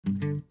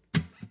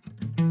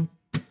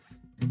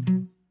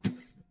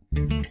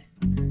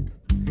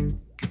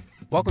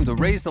Welcome to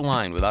Raise the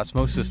Line with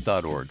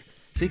Osmosis.org,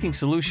 seeking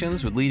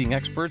solutions with leading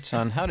experts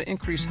on how to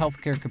increase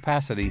healthcare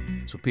capacity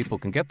so people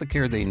can get the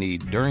care they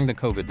need during the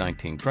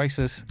COVID-19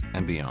 crisis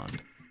and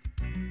beyond.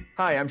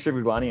 Hi, I'm Shiv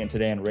Gaglani, and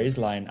today on Raise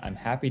the Line, I'm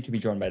happy to be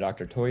joined by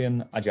Dr.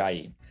 Toyin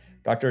Ajayi.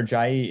 Dr.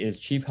 Ajayi is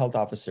Chief Health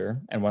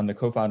Officer and one of the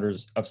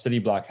co-founders of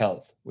Cityblock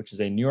Health, which is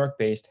a New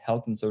York-based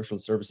health and social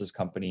services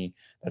company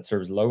that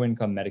serves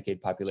low-income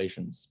Medicaid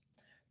populations.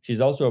 She's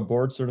also a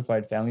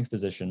board-certified family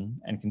physician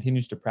and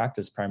continues to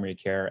practice primary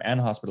care and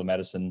hospital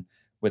medicine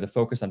with a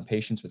focus on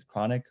patients with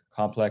chronic,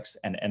 complex,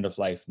 and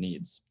end-of-life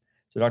needs.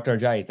 So Dr.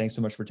 Ajayi, thanks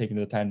so much for taking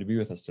the time to be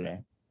with us today.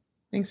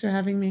 Thanks for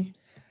having me.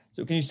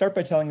 So can you start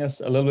by telling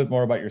us a little bit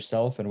more about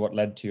yourself and what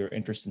led to your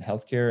interest in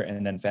healthcare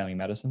and then family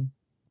medicine?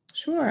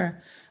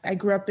 Sure. I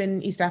grew up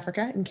in East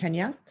Africa, in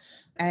Kenya,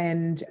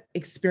 and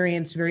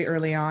experienced very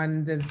early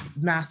on the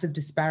massive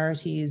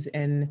disparities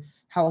in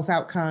health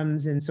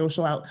outcomes and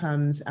social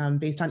outcomes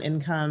based on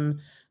income,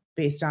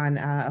 based on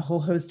a whole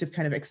host of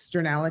kind of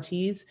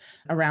externalities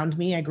around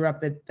me. I grew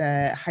up at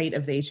the height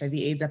of the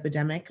HIV/AIDS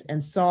epidemic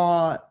and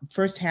saw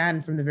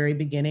firsthand from the very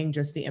beginning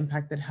just the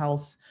impact that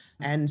health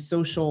and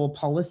social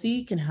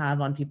policy can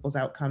have on people's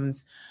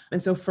outcomes.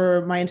 And so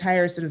for my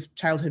entire sort of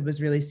childhood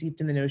was really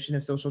steeped in the notion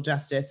of social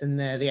justice and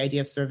the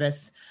idea of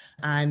service.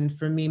 And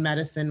for me,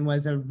 medicine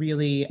was a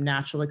really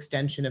natural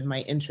extension of my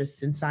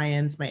interests in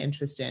science, my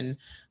interest in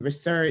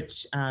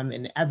research,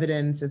 in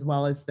evidence, as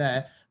well as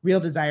the real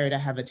desire to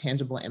have a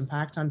tangible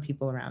impact on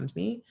people around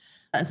me.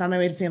 And found my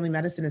way to family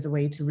medicine as a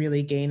way to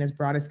really gain as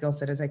broad a skill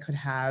set as I could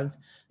have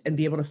and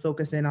be able to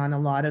focus in on a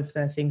lot of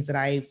the things that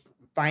I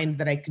find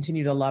that I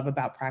continue to love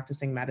about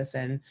practicing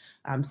medicine,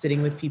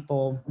 sitting with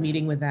people,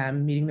 meeting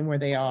them where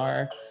they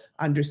are,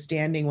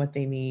 understanding what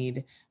they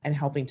need, and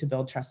helping to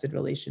build trusted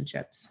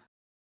relationships.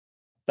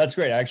 That's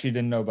great. I actually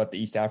didn't know about the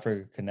East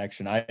Africa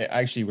connection. I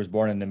actually was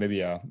born in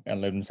Namibia and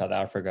lived in South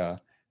Africa.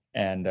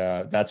 And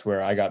that's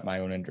where I got my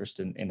own interest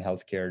in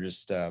healthcare.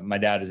 Just my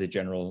dad is a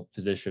general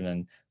physician,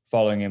 and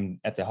following him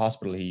at the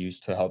hospital he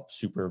used to help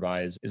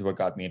supervise is what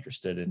got me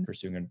interested in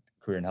pursuing a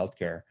career in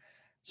healthcare.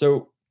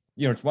 So,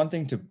 it's one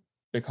thing to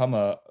become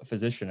a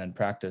physician and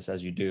practice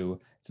as you do.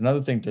 It's another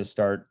thing to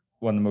start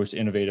one of the most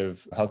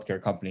innovative healthcare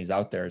companies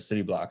out there,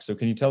 Cityblock. So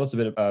can you tell us a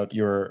bit about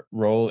your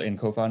role in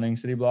co-founding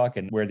Cityblock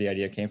and where the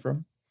idea came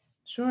from?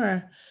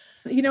 Sure.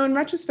 In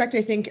retrospect,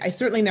 I think I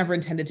certainly never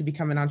intended to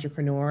become an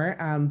entrepreneur,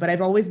 but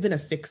I've always been a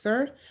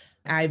fixer.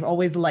 I've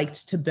always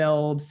liked to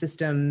build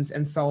systems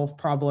and solve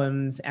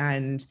problems,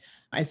 and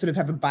I sort of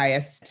have a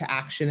bias to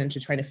action and to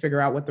trying to figure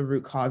out what the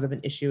root cause of an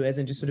issue is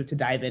and just sort of to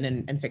dive in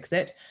and fix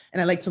it.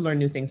 And I like to learn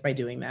new things by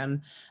doing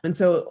them. And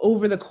so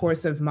over the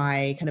course of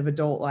my kind of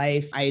adult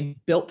life, I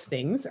built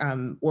things,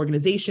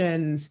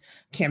 organizations,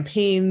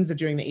 campaigns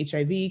during the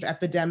HIV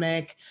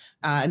epidemic,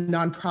 a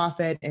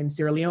nonprofit in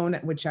Sierra Leone,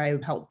 which I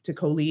helped to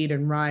co-lead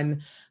and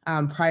run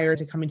prior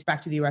to coming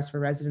back to the US for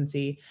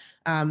residency.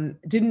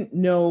 Didn't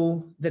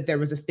know that there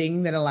was a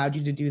thing that allowed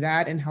you to do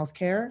that in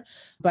healthcare,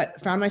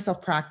 but found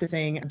myself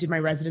practicing, did my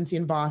residency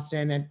in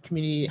Boston at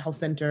Community Health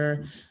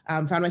Center,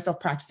 found myself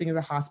practicing as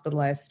a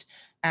hospitalist,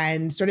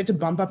 and started to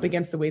bump up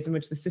against the ways in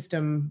which the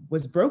system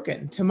was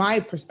broken. To my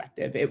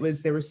perspective,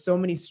 there were so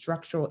many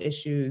structural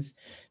issues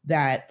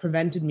that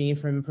prevented me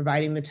from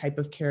providing the type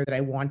of care that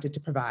I wanted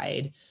to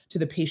provide to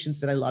the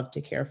patients that I love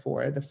to care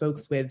for, the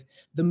folks with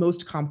the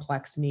most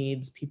complex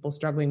needs, people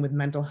struggling with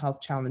mental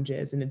health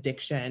challenges and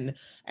addiction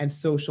and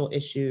social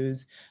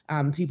issues,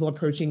 people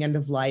approaching end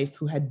of life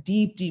who had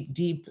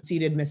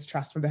deep-seated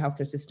mistrust from the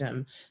healthcare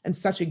system and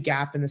such a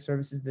gap in the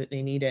services that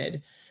they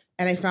needed.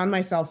 And I found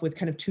myself with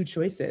kind of two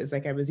choices.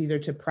 Like I was either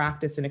to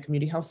practice in a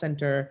community health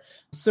center,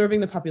 serving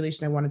the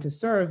population I wanted to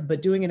serve,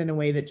 but doing it in a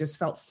way that just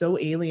felt so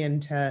alien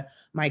to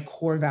my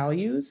core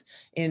values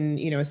in,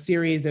 a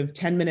series of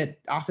 10-minute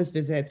office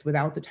visits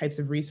without the types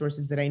of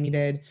resources that I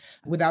needed,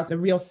 without the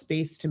real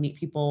space to meet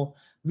people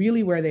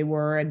really where they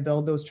were and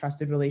build those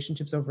trusted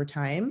relationships over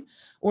time,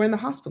 or in the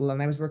hospital.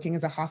 And I was working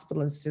as a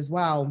hospitalist as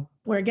well,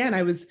 where again,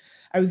 I was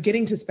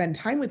getting to spend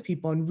time with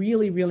people and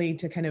really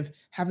to kind of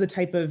have the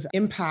type of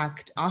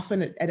impact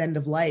often at end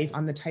of life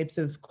on the types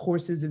of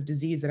courses of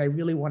disease that I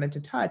really wanted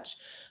to touch.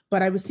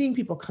 But I was seeing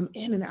people come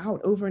in and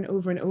out over and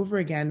over and over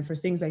again for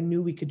things I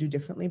knew we could do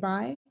differently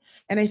by.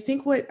 And I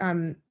think what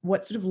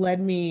sort of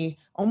led me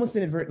almost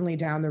inadvertently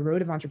down the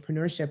road of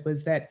entrepreneurship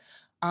was that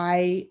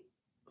I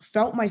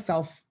felt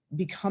myself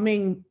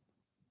becoming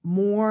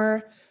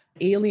more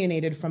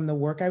alienated from the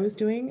work I was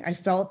doing. I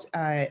felt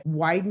a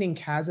widening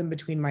chasm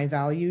between my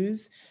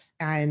values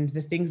and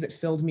the things that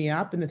filled me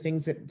up and the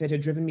things that had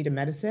driven me to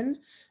medicine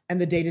and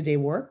the day-to-day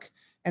work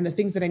and the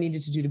things that I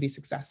needed to do to be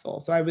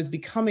successful. So I was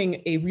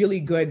becoming a really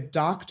good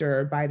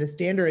doctor by the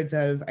standards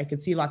of I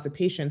could see lots of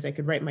patients, I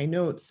could write my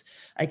notes,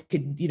 I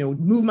could,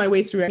 move my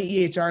way through any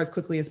EHR as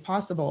quickly as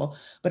possible,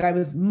 but I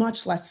was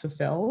much less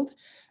fulfilled.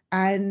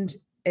 And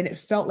and it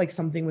felt like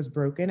something was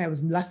broken. I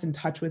was less in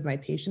touch with my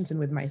patients and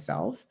with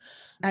myself.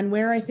 And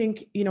where I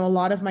think, a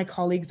lot of my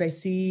colleagues I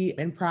see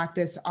in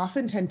practice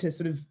often tend to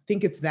sort of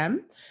think it's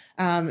them.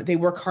 They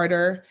work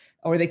harder,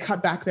 or they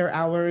cut back their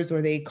hours,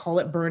 or they call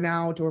it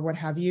burnout, or what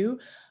have you.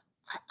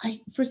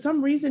 I, for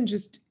some reason,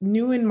 just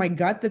knew in my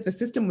gut that the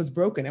system was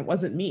broken. It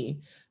wasn't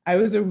me. I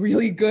was a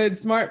really good,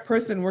 smart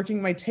person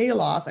working my tail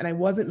off, and I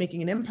wasn't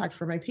making an impact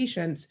for my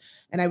patients.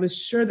 And I was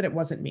sure that it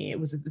wasn't me. It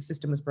was that the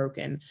system was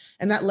broken.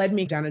 And that led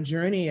me down a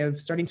journey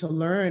of starting to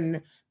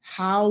learn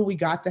how we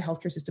got the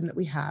healthcare system that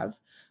we have,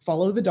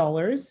 follow the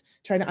dollars,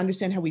 try to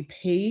understand how we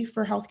pay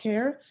for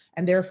healthcare,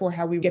 and therefore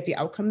how we get the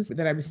outcomes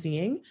that I was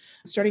seeing,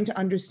 starting to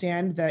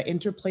understand the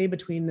interplay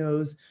between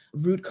those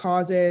root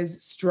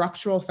causes,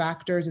 structural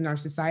factors in our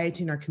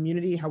society, in our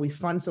community, how we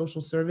fund social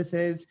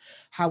services,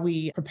 how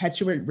we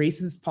perpetuate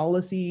racist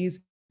policies.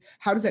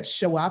 How does that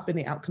show up in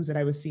the outcomes that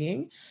I was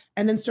seeing?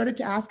 And then started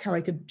to ask how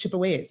I could chip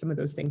away at some of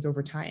those things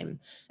over time.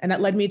 And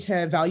that led me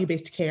to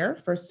value-based care,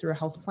 first through a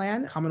health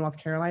plan, Commonwealth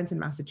Care Alliance in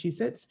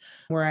Massachusetts,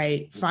 where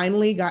I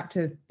finally got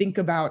to think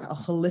about a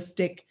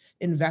holistic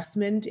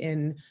investment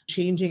in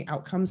changing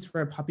outcomes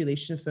for a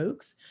population of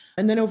folks.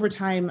 And then over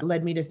time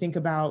led me to think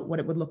about what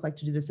it would look like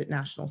to do this at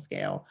national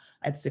scale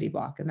at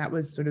CityBlock. And that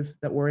was sort of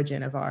the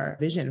origin of our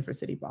vision for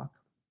CityBlock.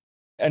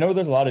 I know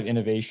there's a lot of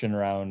innovation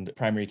around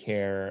primary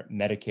care,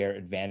 Medicare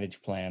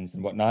Advantage plans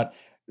and whatnot.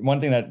 One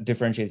thing that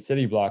differentiates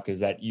CityBlock is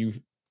that you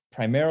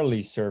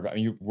primarily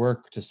you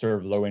work to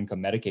serve low-income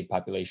Medicaid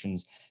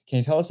populations. Can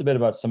you tell us a bit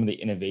about some of the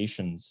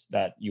innovations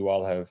that you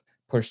all have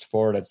pushed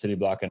forward at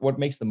CityBlock and what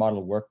makes the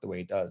model work the way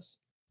it does?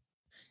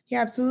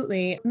 Yeah,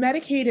 absolutely.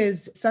 Medicaid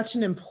is such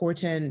an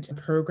important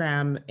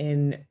program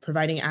in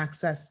providing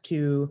access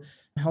to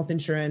health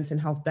insurance and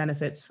health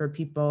benefits for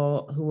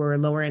people who are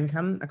lower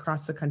income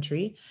across the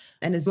country,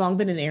 and has long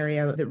been an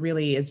area that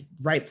really is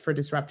ripe for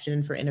disruption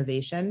and for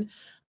innovation.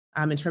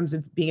 In terms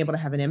of being able to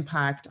have an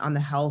impact on the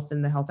health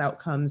and the health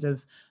outcomes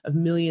of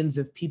millions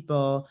of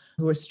people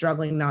who are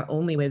struggling not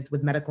only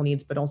with medical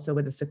needs, but also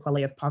with the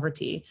sequelae of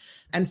poverty.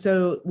 And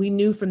so we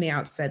knew from the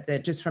outset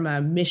that just from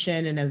a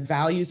mission and a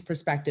values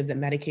perspective, that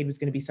Medicaid was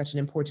going to be such an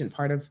important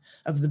part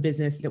of the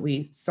business that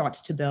we sought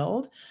to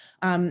build.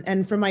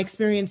 And from my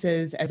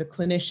experiences as a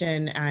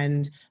clinician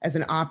and as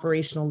an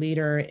operational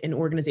leader in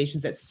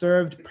organizations that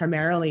served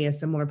primarily a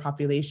similar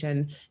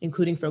population,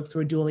 including folks who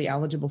are dually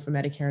eligible for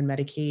Medicare and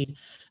Medicaid,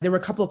 there were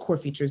a couple of core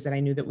features that I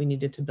knew that we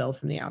needed to build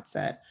from the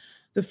outset.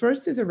 The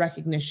first is a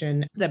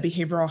recognition that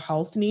behavioral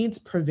health needs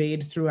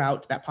pervade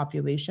throughout that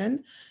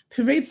population,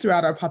 pervades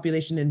throughout our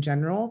population in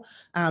general,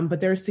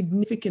 but there are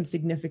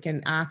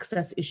significant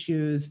access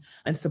issues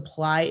and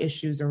supply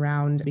issues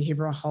around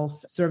behavioral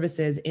health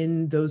services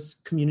in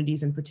those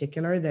communities in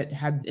particular that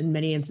had, in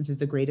many instances,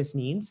 the greatest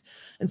needs.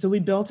 And so we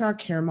built our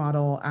care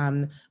model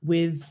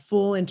with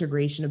full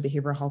integration of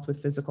behavioral health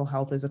with physical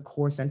health as a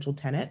core central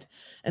tenet.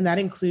 And that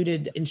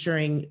included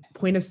ensuring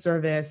point of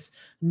service,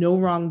 no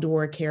wrong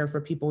door care for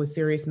people with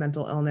serious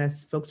mental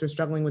illness, folks who are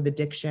struggling with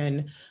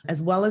addiction,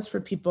 as well as for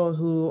people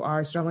who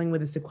are struggling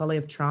with the sequelae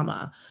of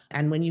trauma.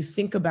 And when you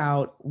think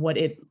about what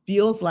it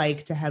feels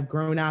like to have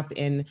grown up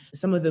in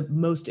some of the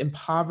most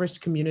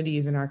impoverished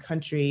communities in our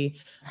country,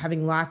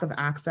 having lack of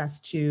access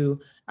to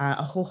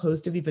a whole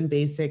host of even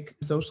basic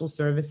social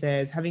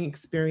services, having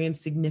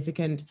experienced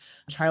significant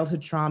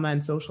childhood trauma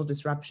and social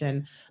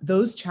disruption,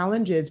 those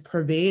challenges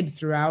pervade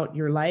throughout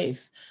your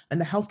life. And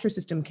the healthcare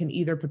system can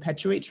either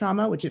perpetuate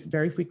trauma, which it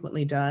very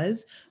frequently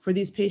does for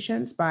these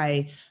patients,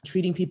 by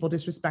treating people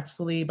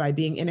disrespectfully, by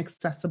being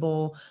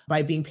inaccessible,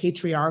 by being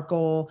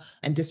patriarchal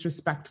and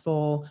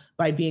disrespectful,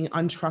 by being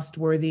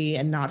untrustworthy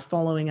and not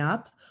following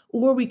up.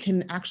 Or we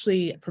can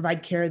actually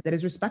provide care that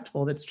is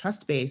respectful, that's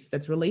trust-based,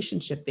 that's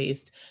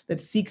relationship-based,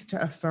 that seeks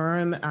to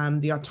affirm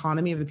the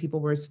autonomy of the people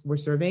we're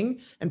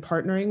serving and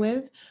partnering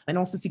with, and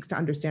also seeks to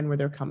understand where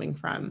they're coming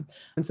from.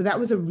 And so that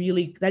is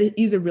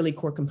a really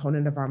core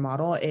component of our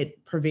model.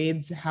 It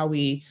pervades how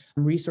we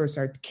resource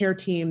our care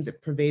teams.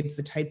 It pervades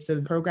the types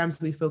of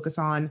programs we focus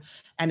on,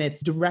 and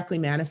it's directly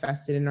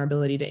manifested in our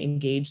ability to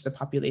engage the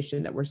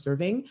population that we're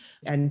serving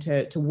and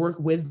to work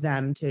with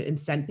them to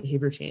incent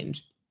behavior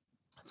change.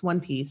 That's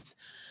one piece.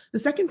 The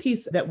second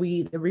piece that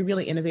we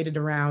really innovated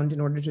around in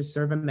order to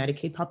serve a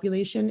Medicaid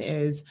population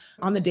is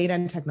on the data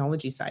and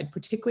technology side,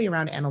 particularly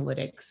around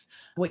analytics.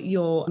 What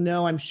you'll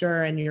know, I'm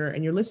sure, and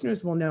your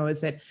listeners will know,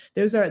 is that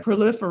there's a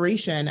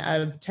proliferation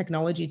of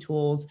technology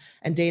tools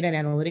and data and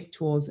analytic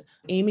tools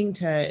aiming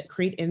to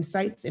create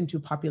insights into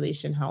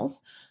population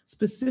health,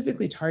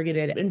 specifically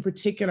targeted in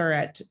particular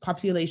at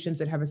populations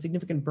that have a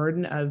significant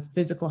burden of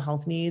physical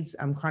health needs,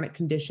 chronic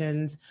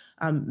conditions,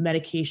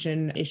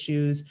 medication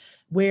issues,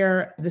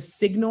 where the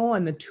signal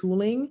and the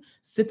tooling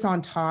sits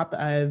on top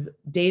of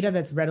data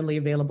that's readily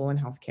available in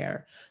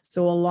healthcare.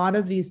 So a lot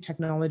of these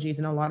technologies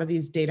and a lot of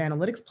these data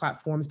analytics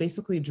platforms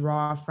basically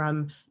draw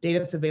from data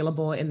that's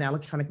available in the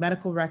electronic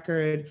medical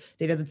record,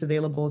 data that's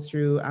available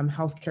through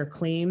healthcare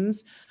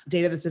claims,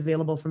 data that's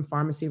available from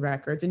pharmacy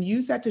records, and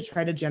use that to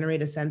try to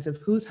generate a sense of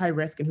who's high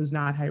risk and who's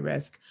not high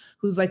risk,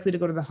 who's likely to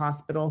go to the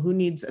hospital, who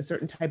needs a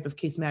certain type of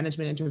case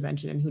management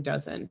intervention and who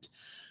doesn't.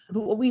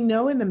 But what we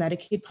know in the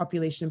Medicaid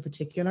population in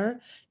particular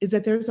is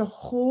that there's a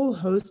whole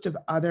host of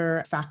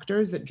other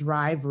factors that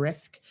drive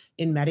risk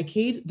in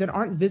Medicaid that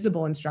aren't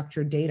visible in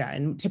structured data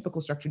and typical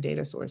structured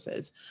data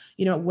sources.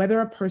 Whether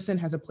a person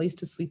has a place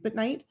to sleep at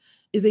night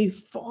is a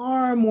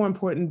far more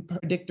important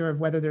predictor of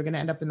whether they're going to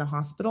end up in the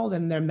hospital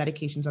than their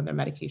medications on their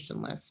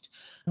medication list.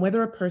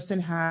 Whether a person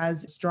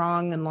has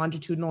strong and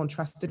longitudinal and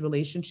trusted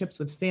relationships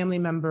with family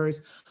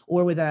members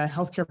or with a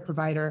healthcare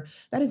provider,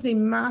 that is a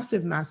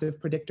massive,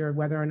 massive predictor of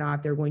whether or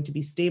not they're going to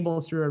be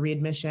stable through a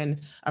readmission,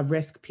 a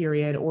risk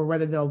period, or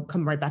whether they'll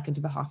come right back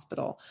into the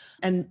hospital.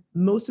 And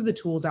most of the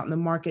tools out in the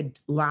market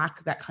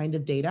lack that kind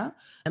of data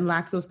and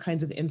lack those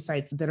kinds of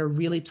insights that are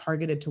really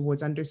targeted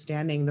towards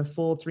understanding the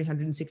full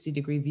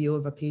 360-degree view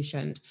of a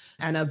patient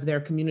and of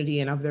their community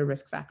and of their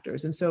risk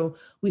factors. And so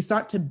we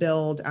sought to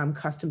build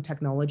custom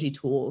technology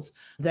tools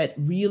that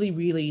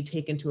really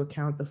take into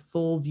account the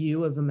full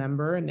view of a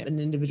member and an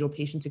individual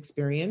patient's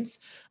experience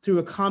through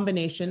a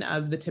combination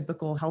of the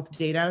typical health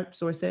data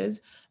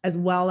sources, as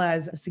well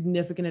as a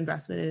significant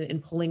investment in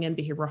pulling in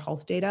behavioral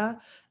health data.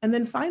 And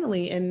then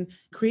finally, in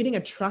creating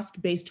a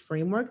trust-based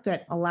framework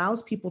that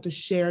allows people to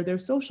share their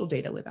social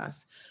data with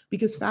us.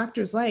 Because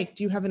factors like,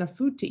 do you have enough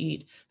food to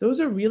eat? Those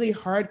are really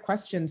hard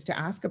questions to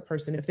ask a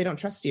person if they don't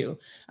trust you.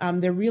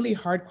 They're really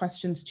hard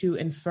questions to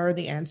infer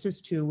the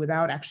answers to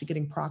without actually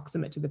getting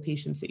proximate to the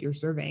patients that you're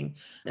serving.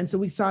 And so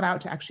we sought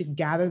out to actually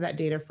gather that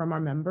data from our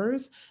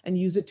members and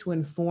use it to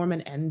inform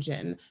an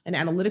engine, an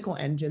analytical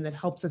engine that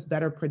helps us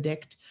better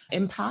predict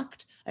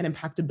impact and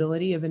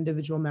impactability of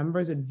individual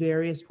members at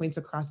various points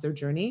across their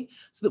journey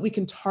so that we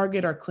can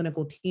target our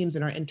clinical teams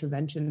and our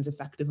interventions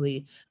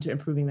effectively to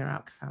improving their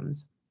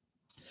outcomes.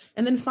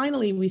 And then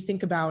finally, we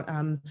think about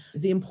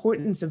the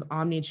importance of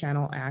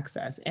omni-channel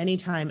access,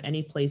 anytime,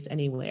 any place,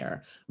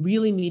 anywhere,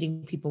 really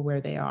meeting people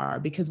where they are,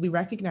 because we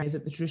recognize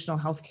that the traditional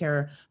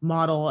healthcare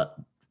model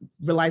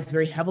relies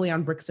very heavily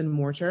on bricks and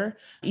mortar.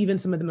 Even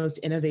some of the most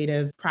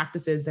innovative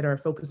practices that are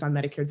focused on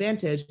Medicare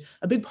Advantage,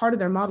 a big part of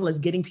their model is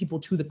getting people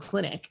to the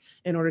clinic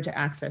in order to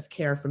access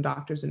care from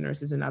doctors and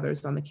nurses and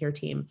others on the care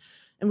team.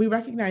 And we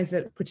recognize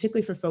that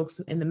particularly for folks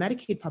in the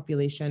Medicaid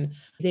population,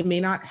 they may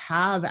not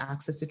have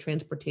access to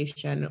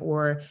transportation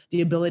or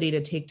the ability to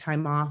take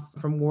time off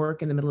from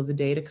work in the middle of the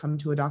day to come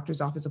to a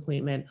doctor's office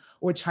appointment,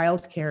 or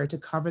childcare to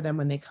cover them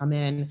when they come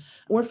in,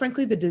 or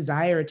frankly, the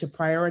desire to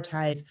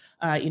prioritize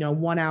a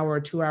 1 hour or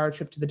 2 hour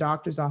trip to the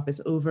doctor's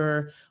office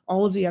over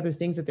all of the other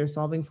things that they're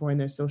solving for in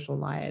their social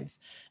lives.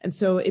 And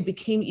so it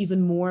became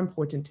even more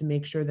important to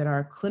make sure that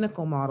our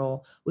clinical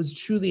model was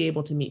truly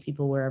able to meet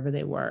people wherever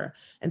they were.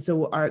 And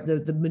so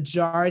the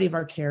majority of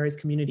our care is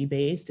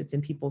community-based. It's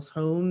in people's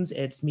homes.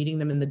 It's meeting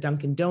them in the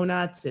Dunkin'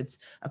 Donuts. It's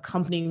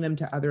accompanying them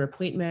to other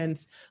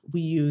appointments.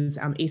 We use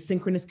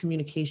asynchronous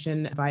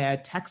communication via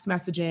text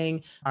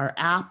messaging, our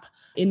app,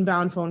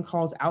 inbound phone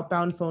calls,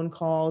 outbound phone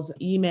calls,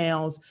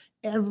 emails,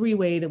 every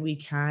way that we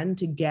can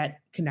to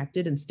get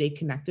connected and stay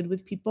connected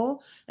with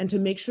people and to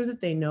make sure that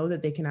they know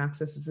that they can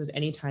access this at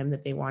any time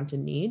that they want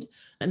and need.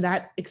 And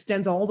that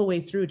extends all the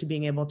way through to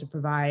being able to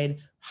provide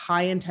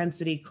high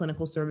intensity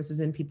clinical services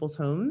in people's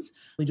homes.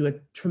 We do a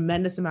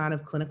tremendous amount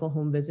of clinical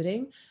home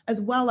visiting, as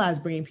well as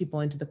bringing people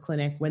into the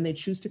clinic when they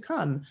choose to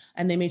come.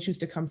 And they may choose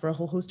to come for a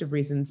whole host of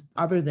reasons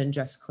other than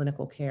just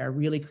clinical care,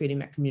 really creating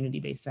that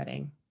community-based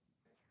setting.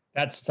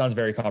 That sounds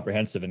very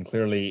comprehensive, and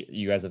clearly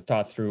you guys have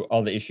thought through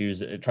all the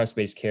issues,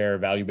 trust-based care,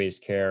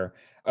 value-based care.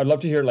 I'd love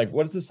to hear,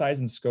 what is the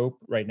size and scope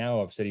right now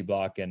of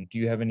CityBlock, and do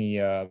you have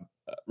any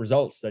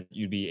results that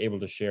you'd be able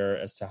to share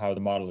as to how the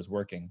model is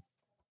working?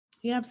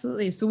 Yeah,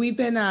 absolutely. So we've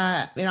been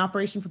in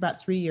operation for about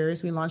 3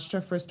 years. We launched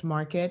our first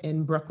market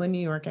in Brooklyn, New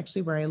York,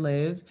 actually where I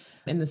live,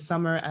 in the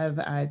summer of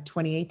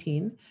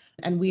 2018.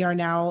 And we are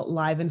now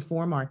live in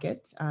 4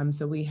 markets.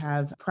 So we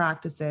have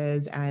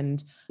practices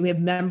and we have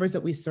members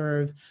that we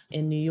serve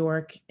in New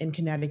York, in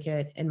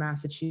Connecticut, in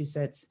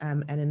Massachusetts,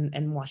 and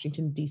in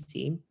Washington,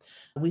 D.C.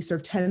 We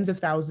serve tens of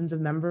thousands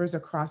of members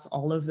across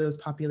all of those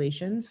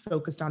populations,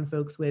 focused on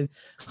folks with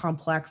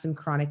complex and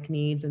chronic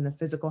needs in the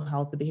physical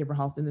health, the behavioral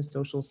health, and the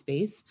social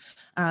space.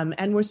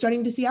 And we're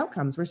starting to see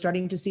outcomes. We're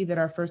starting to see that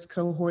our first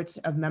cohorts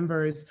of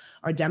members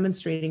are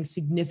demonstrating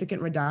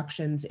significant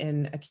reductions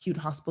in acute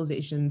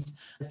hospitalizations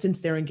since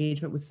their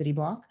engagement with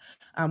CityBlock.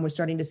 We're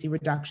starting to see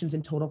reductions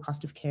in total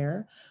cost of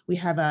care. We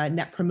have a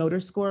Net Promoter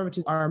Score, which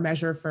is our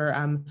measure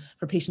for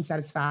patient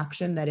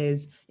satisfaction, that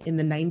is in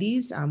the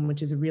 90s,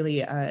 which is a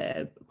really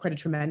quite a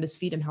tremendous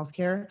feat in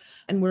healthcare.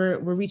 And we're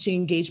reaching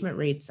engagement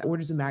rates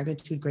orders of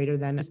magnitude greater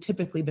than has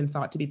typically been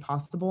thought to be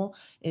possible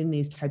in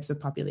these types of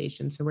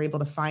populations. So we're able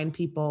to find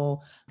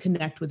people,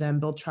 connect with them,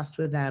 build trust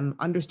with them,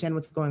 understand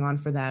what's going on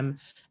for them,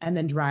 and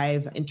then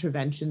drive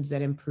interventions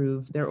that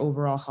improve their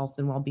overall health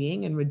and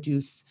well-being and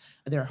reduce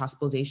their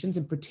hospitalizations,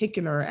 in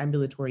particular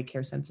ambulatory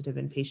care sensitive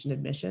inpatient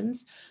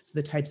admissions. So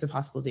the types of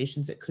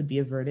hospitalizations that could be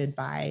averted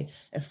by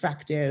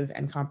effective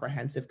and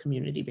comprehensive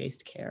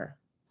community-based care.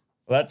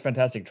 Well, that's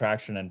fantastic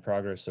traction and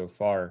progress so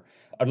far.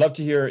 I'd love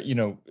to hear,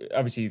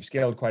 obviously you've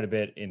scaled quite a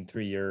bit in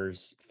 3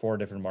 years, 4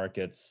 different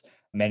markets,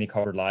 many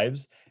covered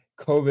lives.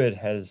 COVID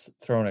has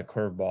thrown a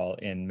curveball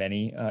in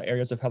many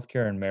areas of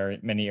healthcare and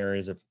many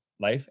areas of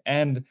life,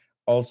 and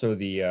also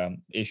the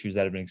issues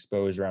that have been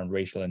exposed around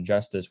racial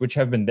injustice, which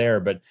have been there,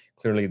 but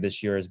clearly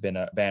this year has been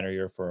a banner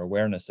year for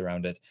awareness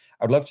around it.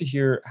 I'd love to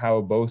hear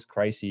how both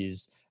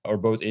crises or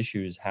both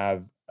issues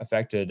have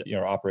affected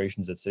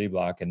operations at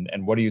CityBlock,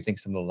 and what do you think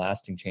some of the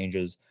lasting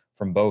changes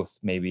from both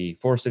maybe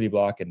for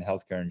CityBlock and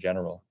healthcare in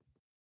general?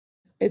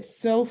 It's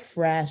so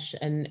fresh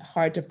and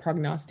hard to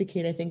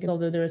prognosticate, I think,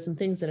 although there are some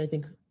things that I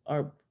think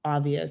are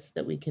obvious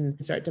that we can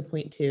start to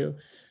point to.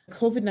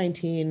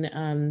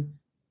 COVID-19,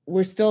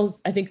 we're still,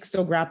 I think,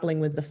 still grappling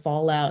with the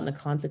fallout and the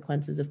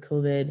consequences of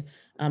COVID,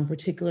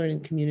 particularly in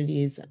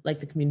communities like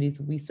the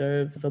communities we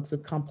serve, folks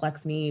with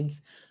complex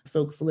needs,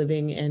 folks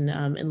living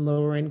in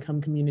lower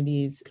income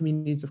communities,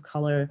 communities of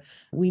color.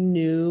 We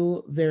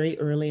knew very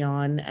early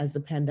on as the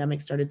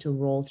pandemic started to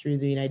roll through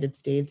the United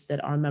States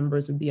that our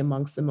members would be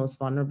amongst the most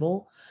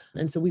vulnerable.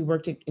 And so we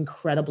worked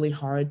incredibly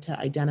hard to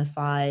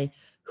identify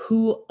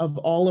who of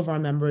all of our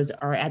members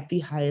are at the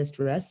highest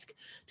risk,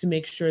 to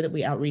make sure that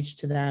we outreach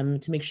to them,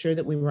 to make sure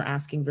that we were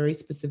asking very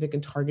specific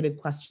and targeted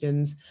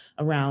questions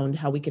around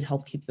how we could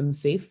help keep them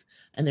safe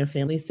and their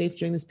families safe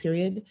during this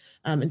period,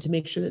 and to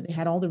make sure that they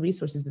had all the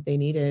resources that they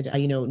needed.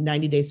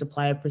 90-day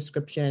supply of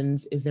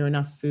prescriptions. Is there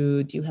enough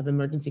food? Do you have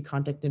emergency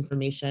contact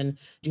information?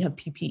 Do you have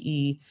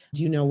PPE?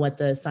 Do you know what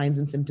the signs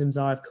and symptoms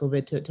are of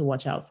COVID to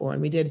watch out for?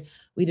 And we did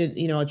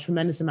a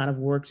tremendous amount of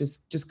work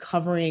just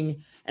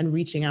covering and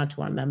reaching out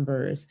to our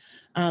members.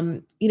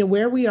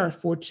 Where we are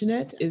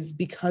fortunate is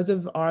because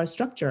of our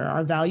structure,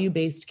 our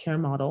value-based care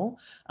model,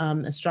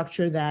 a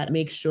structure that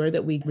makes sure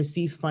that we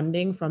receive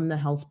funding from the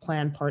health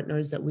plan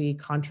partners that we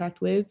contract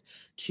with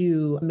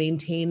to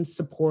maintain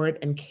support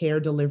and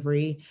care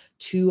delivery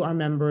to our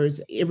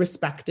members,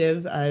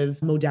 irrespective of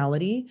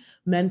modality,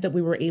 meant that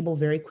we were able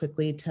very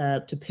quickly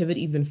to pivot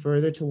even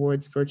further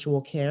towards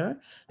virtual care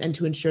and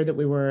to ensure that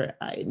we were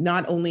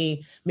not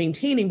only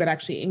maintaining, but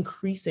actually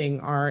increasing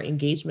our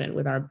engagement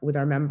with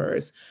our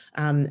members.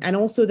 And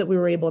also that we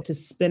were able to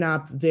spin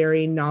up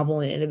very novel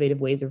and innovative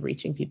ways of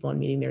reaching people and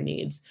meeting their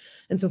needs.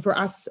 And so for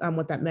us,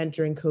 what that meant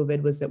during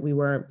COVID was that we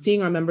were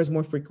seeing our members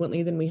more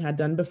frequently than we had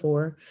done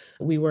before.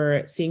 We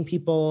were seeing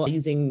people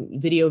using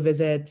video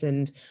visits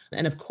and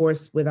of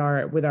course with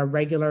our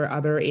regular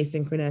other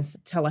asynchronous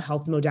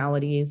telehealth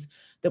modalities,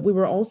 that we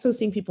were also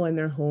seeing people in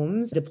their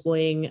homes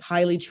deploying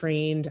highly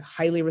trained,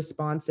 highly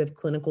responsive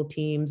clinical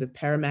teams of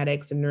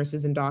paramedics and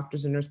nurses and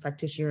doctors and nurse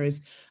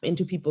practitioners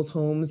into people's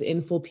homes in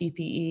full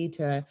PPE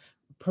to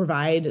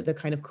provide the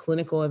kind of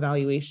clinical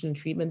evaluation and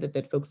treatment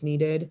that folks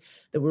needed,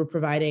 that we were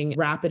providing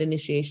rapid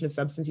initiation of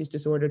substance use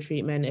disorder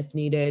treatment if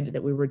needed,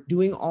 that we were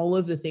doing all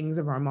of the things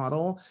of our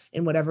model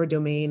in whatever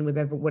domain, with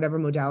whatever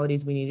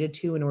modalities we needed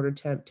to in order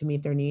to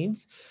meet their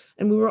needs.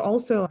 And we were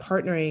also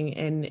partnering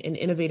in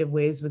innovative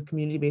ways with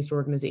community-based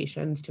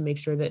organizations to make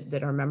sure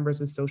that our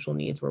members with social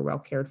needs were well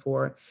cared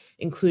for,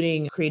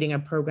 including creating a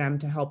program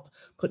to help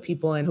put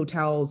people in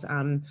hotels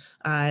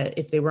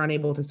if they were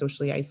unable to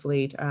socially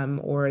isolate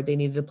or they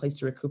needed a place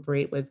to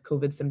recuperate with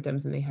COVID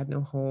symptoms and they had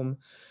no home.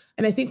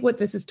 And I think what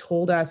this has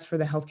told us for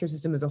the healthcare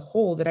system as a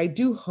whole, that I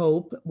do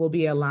hope will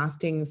be a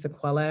lasting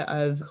sequela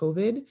of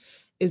COVID,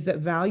 is that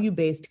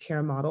value-based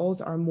care models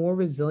are more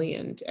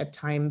resilient at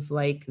times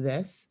like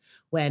this,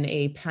 when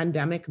a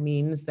pandemic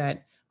means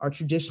that our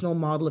traditional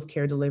model of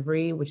care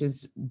delivery, which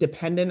is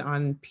dependent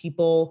on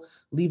people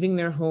leaving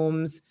their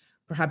homes,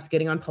 perhaps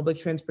getting on public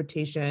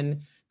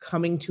transportation,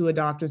 coming to a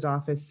doctor's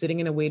office,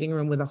 sitting in a waiting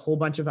room with a whole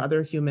bunch of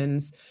other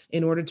humans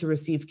in order to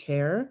receive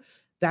care,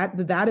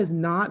 that is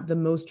not the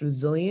most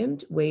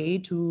resilient way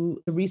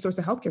to resource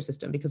a healthcare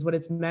system, because what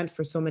it's meant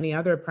for so many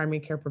other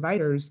primary care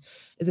providers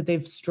is that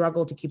they've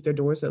struggled to keep their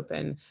doors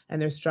open, and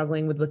they're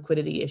struggling with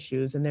liquidity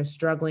issues, and they're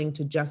struggling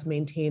to just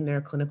maintain their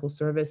clinical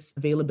service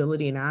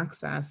availability and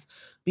access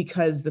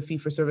because the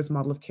fee-for-service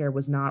model of care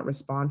was not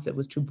responsive,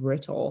 was too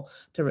brittle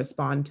to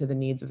respond to the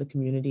needs of the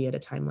community at a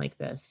time like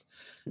this.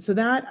 So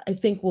that, I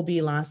think, will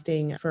be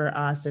lasting for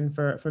us and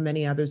for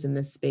many others in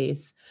this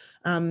space.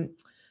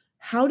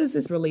 How does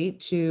this relate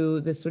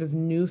to this sort of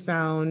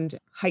newfound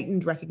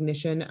heightened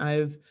recognition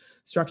of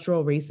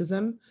structural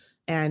racism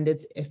and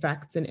its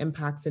effects and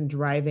impacts in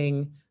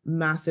driving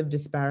massive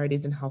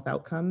disparities in health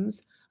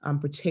outcomes,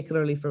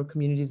 particularly for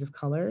communities of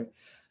color?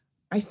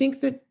 I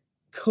think that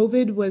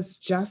COVID was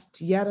just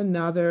yet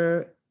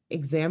another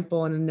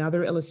example and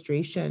another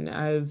illustration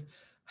of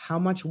how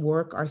much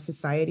work our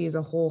society as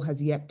a whole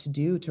has yet to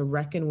do to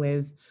reckon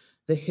with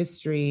the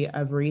history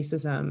of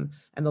racism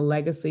and the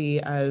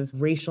legacy of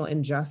racial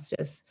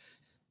injustice.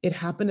 It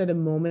happened at a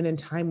moment in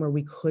time where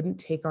we couldn't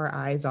take our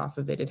eyes off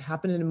of it. It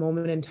happened in a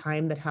moment in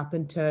time that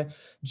happened to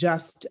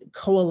just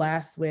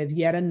coalesce with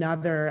yet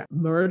another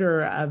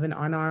murder of an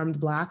unarmed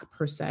Black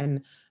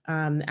person.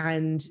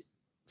 And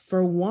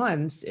for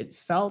once, it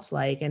felt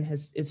like and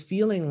is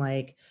feeling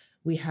like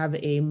we have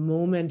a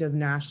moment of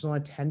national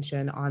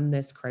attention on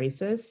this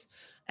crisis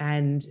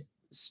and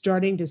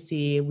starting to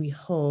see, we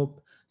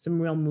hope,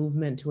 some real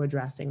movement to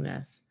addressing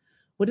this.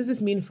 What does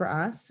this mean for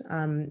us?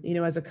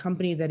 As a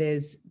company that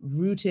is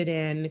rooted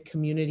in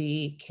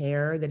community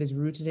care, that is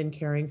rooted in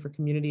caring for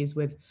communities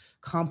with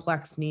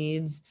complex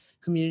needs,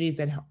 communities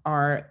that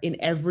are in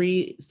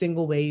every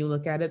single way you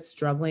look at it,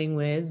 struggling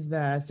with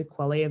the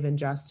sequelae of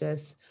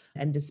injustice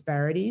and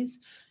disparities,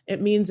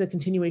 it means a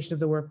continuation of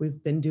the work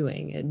we've been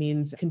doing. It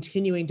means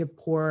continuing to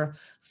pour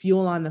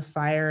fuel on the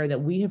fire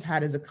that we have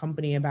had as a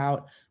company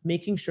about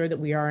making sure that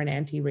we are an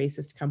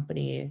anti-racist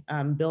company,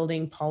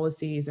 building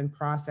policies and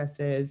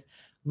processes,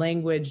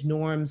 language,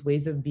 norms,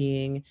 ways of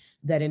being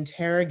that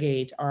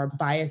interrogate our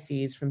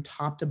biases from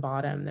top to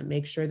bottom, that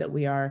make sure that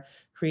we are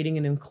creating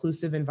an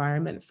inclusive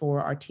environment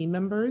for our team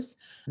members,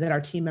 that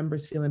our team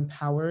members feel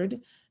empowered,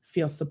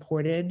 feel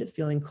supported,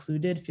 feel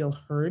included, feel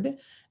heard,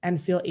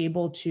 and feel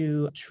able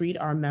to treat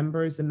our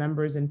members, the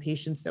members and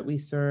patients that we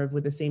serve,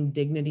 with the same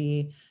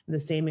dignity, the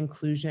same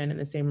inclusion, and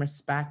the same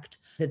respect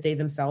that they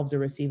themselves are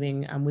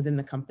receiving within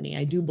the company.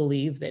 I do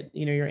believe that,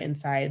 your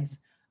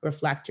insides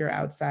reflect your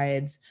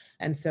outsides.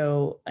 And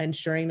so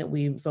ensuring that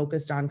we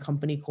focused on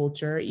company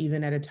culture,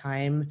 even at a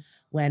time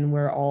when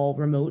we're all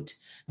remote,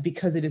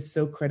 because it is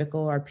so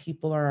critical. Our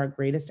people are our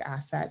greatest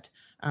asset.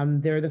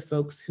 They're the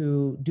folks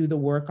who do the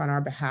work on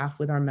our behalf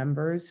with our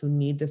members who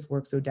need this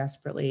work so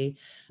desperately.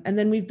 And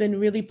then we've been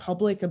really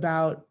public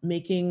about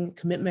making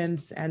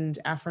commitments and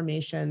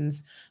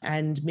affirmations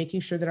and making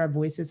sure that our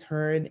voice is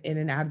heard in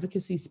an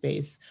advocacy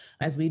space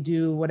as we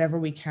do whatever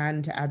we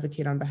can to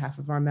advocate on behalf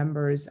of our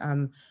members,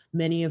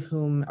 many of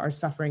whom are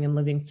suffering and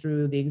living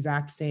through the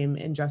exact same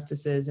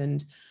injustices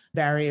and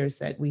barriers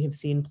that we have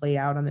seen play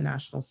out on the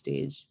national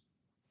stage.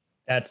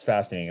 That's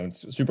fascinating.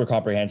 It's super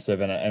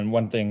comprehensive. And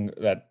one thing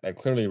that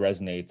clearly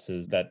resonates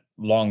is that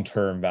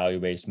long-term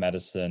value-based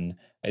medicine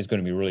is going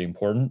to be really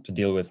important to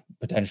deal with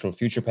potential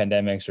future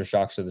pandemics or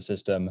shocks to the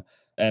system.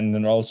 And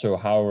then also,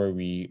 how are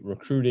we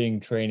recruiting,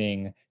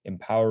 training,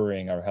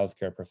 empowering our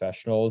healthcare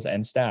professionals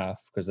and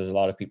staff? Because there's a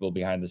lot of people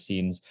behind the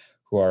scenes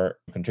who are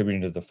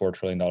contributing to the $4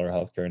 trillion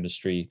healthcare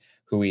industry,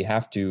 who we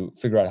have to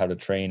figure out how to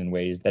train in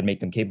ways that make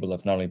them capable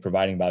of not only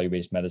providing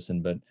value-based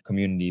medicine, but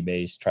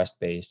community-based,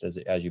 trust-based,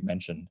 as you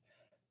mentioned.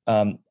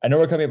 I know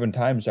we're coming up on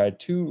time, so I had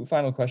two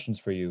final questions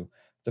for you.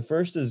 The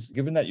first is,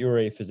 given that you're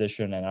a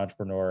physician and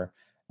entrepreneur,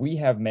 we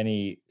have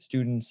many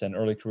students and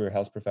early career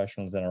health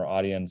professionals in our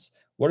audience.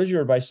 What is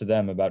your advice to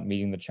them about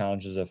meeting the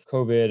challenges of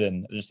COVID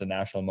and just the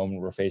national moment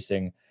we're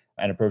facing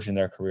and approaching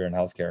their career in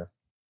healthcare?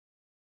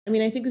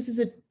 I think this is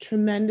a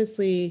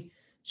tremendously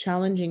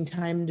challenging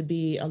time to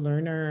be a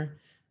learner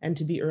and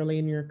to be early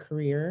in your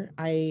career.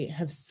 I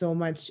have so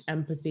much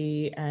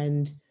empathy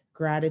and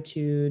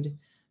gratitude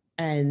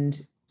and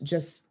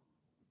just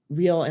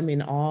real,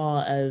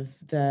 awe of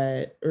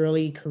the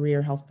early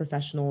career health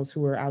professionals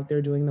who are out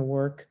there doing the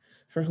work,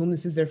 for whom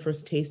this is their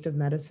first taste of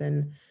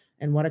medicine,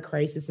 and what a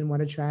crisis and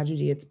what a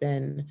tragedy it's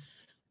been.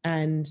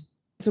 And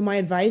so my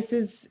advice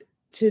is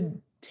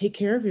to take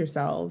care of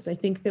yourselves. I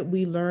think that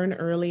we learn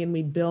early and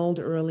we build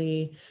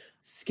early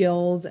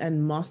skills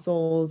and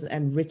muscles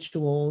and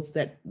rituals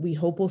that we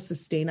hope will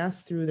sustain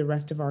us through the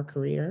rest of our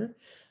career.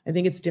 I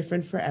think it's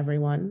different for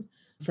everyone.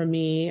 For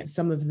me,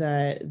 some of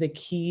the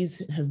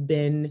keys have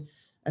been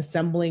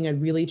assembling a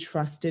really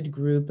trusted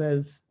group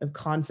of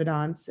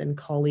confidants and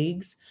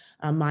colleagues.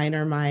 Mine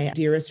are my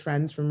dearest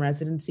friends from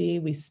residency.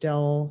 We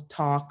still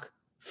talk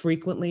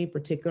frequently,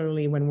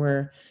 particularly when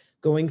we're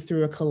going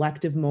through a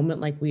collective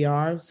moment like we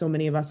are. So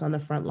many of us on the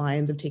front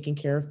lines of taking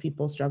care of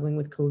people struggling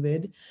with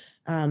COVID.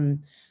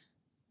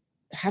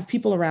 Have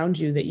people around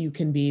you that you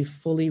can be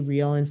fully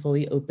real and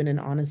fully open and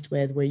honest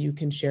with, where you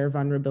can share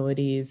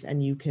vulnerabilities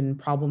and you can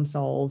problem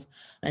solve,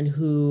 and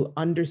who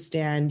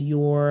understand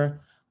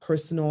your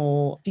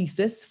personal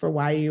thesis for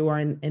why you are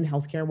in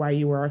healthcare, why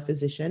you are a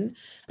physician,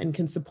 and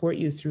can support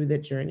you through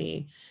that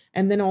journey.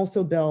 And then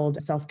also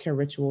build self-care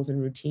rituals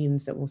and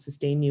routines that will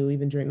sustain you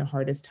even during the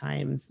hardest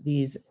times.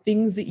 These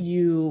things that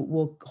you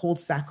will hold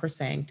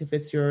sacrosanct, if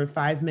it's your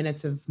 5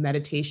 minutes of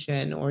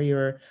meditation or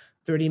your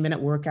 30-minute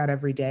workout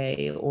every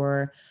day,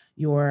 or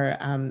your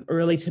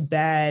early to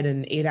bed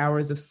and 8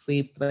 hours of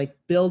sleep, like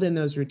build in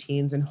those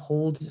routines and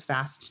hold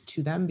fast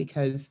to them,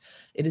 because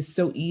it is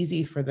so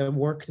easy for the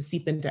work to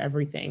seep into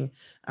everything.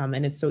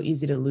 And it's so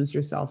easy to lose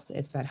yourself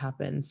if that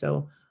happens.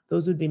 So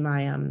those would be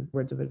my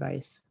words of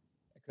advice.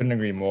 I couldn't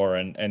agree more.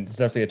 And it's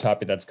definitely a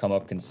topic that's come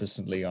up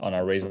consistently on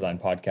our Raise the Line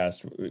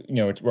podcast.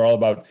 We're all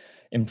about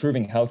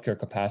improving healthcare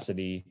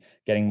capacity,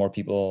 getting more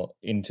people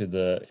into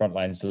the front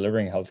lines,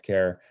 delivering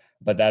healthcare.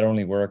 but that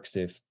only works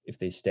if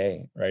they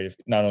stay, right? If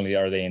not only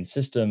are they in new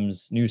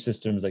systems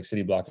like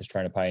CityBlock is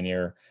trying to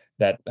pioneer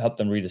that help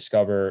them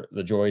rediscover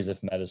the joys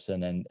of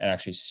medicine and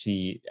actually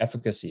see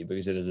efficacy,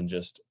 because it isn't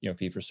just,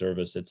 fee for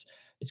service. It's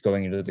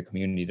going into the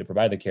community to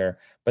provide the care,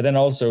 but then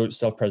also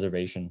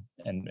self-preservation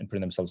and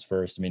putting themselves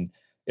first. I mean,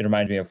 it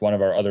reminds me of one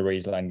of our other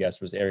Raise the Line guests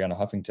was Ariana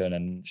Huffington,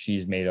 and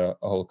she's made a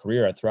whole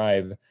career at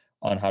Thrive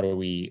on how do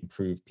we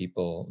improve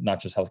people,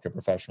 not just healthcare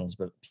professionals,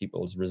 but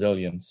people's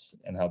resilience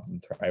and help them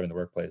thrive in the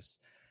workplace.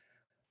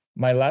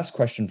 My last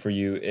question for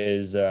you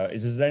is there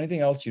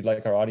anything else you'd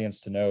like our audience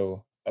to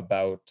know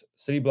about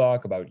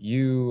CityBlock, about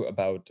you,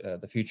 about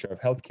the future of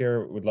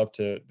healthcare? Would love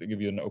to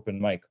give you an open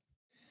mic.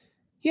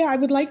 Yeah, I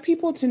would like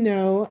people to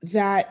know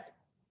that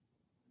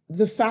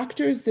the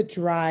factors that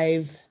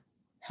drive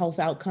health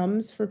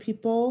outcomes for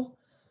people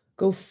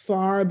go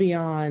far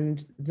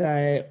beyond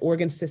the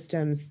organ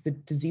systems, the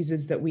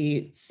diseases that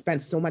we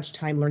spent so much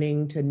time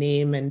learning to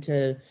name and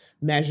to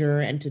measure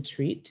and to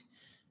treat.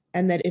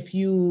 And that if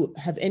you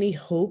have any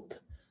hope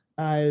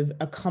of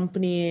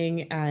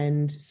accompanying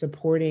and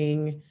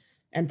supporting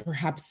and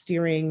perhaps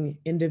steering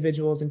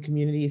individuals and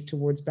communities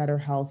towards better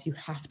health, you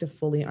have to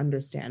fully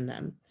understand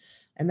them.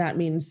 And that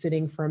means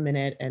sitting for a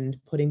minute and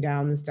putting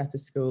down the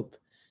stethoscope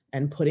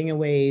and putting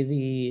away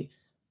the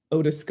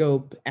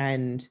otoscope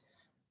and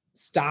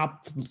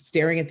stop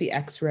staring at the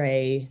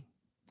X-ray,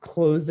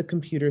 close the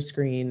computer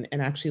screen,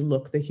 and actually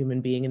look the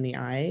human being in the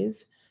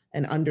eyes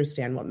and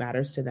understand what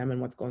matters to them and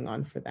what's going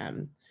on for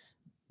them.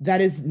 That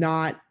is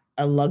not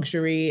a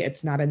luxury.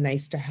 It's not a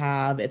nice to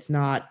have. It's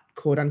not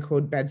quote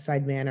unquote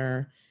bedside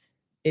manner.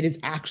 It is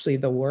actually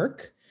the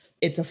work.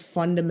 It's a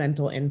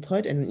fundamental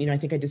input. And, I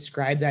think I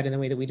described that in the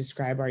way that we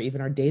describe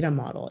our data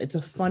model. It's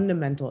a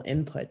fundamental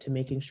input to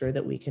making sure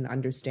that we can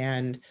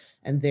understand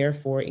and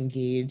therefore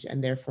engage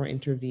and therefore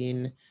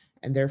intervene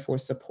and therefore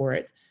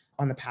support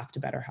on the path to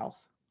better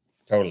health.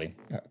 Totally.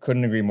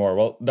 Couldn't agree more.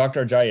 Well,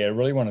 Dr. Ajayi, I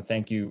really want to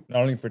thank you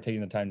not only for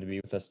taking the time to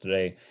be with us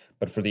today,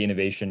 but for the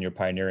innovation you're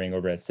pioneering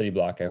over at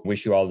CityBlock. I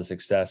wish you all the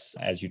success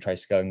as you try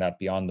scaling that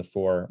beyond the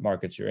 4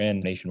 markets you're in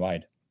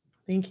nationwide.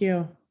 Thank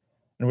you.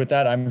 And with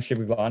that, I'm Shiv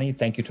Gaglani.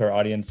 Thank you to our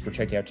audience for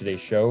checking out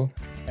today's show.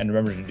 And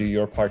remember to do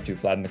your part to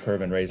flatten the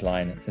curve and raise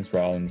line, since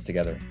we're all in this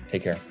together.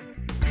 Take care.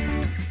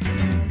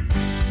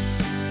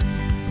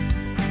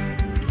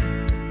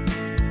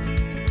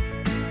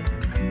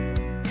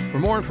 For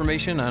more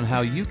information on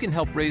how you can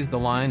help raise the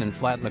line and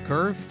flatten the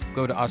curve,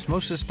 go to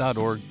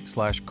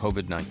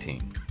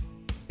osmosis.org/COVID-19.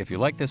 If you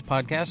like this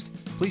podcast,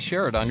 please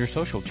share it on your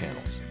social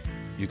channels.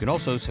 You can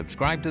also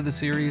subscribe to the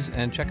series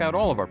and check out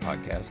all of our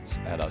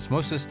podcasts at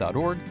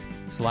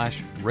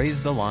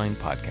osmosis.org/Raise the Line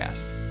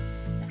Podcast.